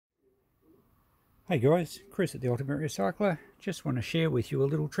Hey guys, Chris at the Ultimate Recycler. Just want to share with you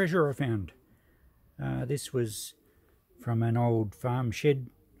a little treasure I found. This was from an old farm shed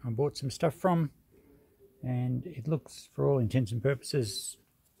I bought some stuff from, and it looks, for all intents and purposes,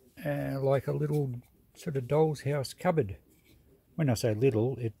 like a little sort of doll's house cupboard. When I say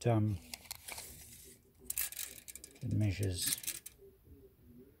little, it measures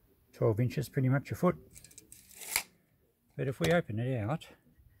 12 inches, pretty much a foot. But if we open it out,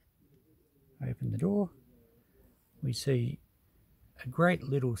 open the door, we see a great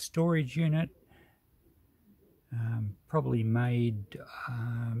little storage unit, probably made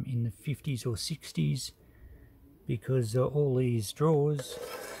in the 50s or 60s, because all these drawers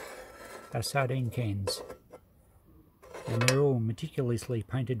are sardine cans, and they're all meticulously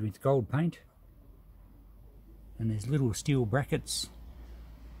painted with gold paint, and there's little steel brackets.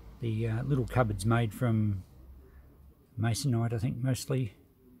 The little cupboard's made from masonite, I think, mostly.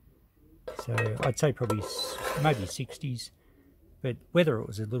 So I'd say probably maybe 60s, but whether it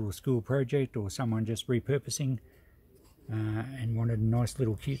was a little school project or someone just repurposing and wanted a nice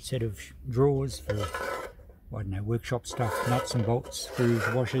little cute set of drawers for, I don't know, workshop stuff, nuts and bolts, screws,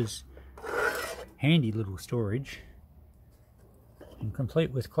 washers, handy little storage, and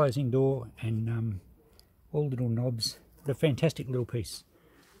complete with closing door and all little knobs. What a fantastic little piece.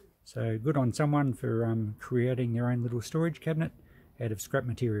 So good on someone for creating their own little storage cabinet out of scrap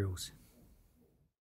materials.